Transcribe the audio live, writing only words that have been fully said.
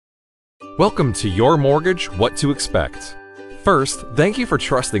Welcome to Your Mortgage, What to Expect. First, thank you for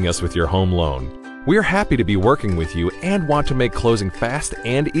trusting us with your home loan. We are happy to be working with you and want to make closing fast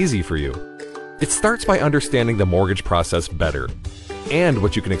and easy for you. It starts by understanding the mortgage process better and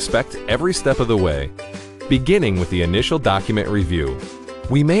what you can expect every step of the way, beginning with the initial document review.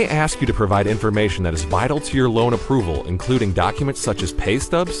 We may ask you to provide information that is vital to your loan approval, including documents such as pay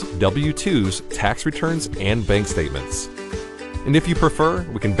stubs, W-2s, tax returns, and bank statements. And if you prefer,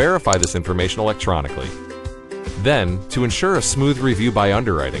 we can verify this information electronically. Then, to ensure a smooth review by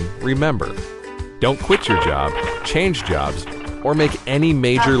underwriting, remember, don't quit your job, change jobs, or make any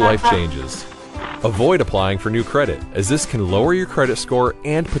major life changes. Avoid applying for new credit, as this can lower your credit score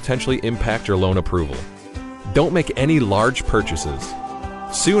and potentially impact your loan approval. Don't make any large purchases.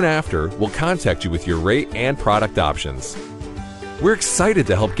 Soon after, we'll contact you with your rate and product options. We're excited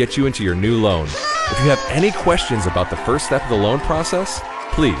to help get you into your new loan. If you have any questions about the first step of the loan process,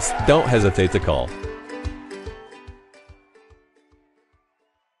 please don't hesitate to call.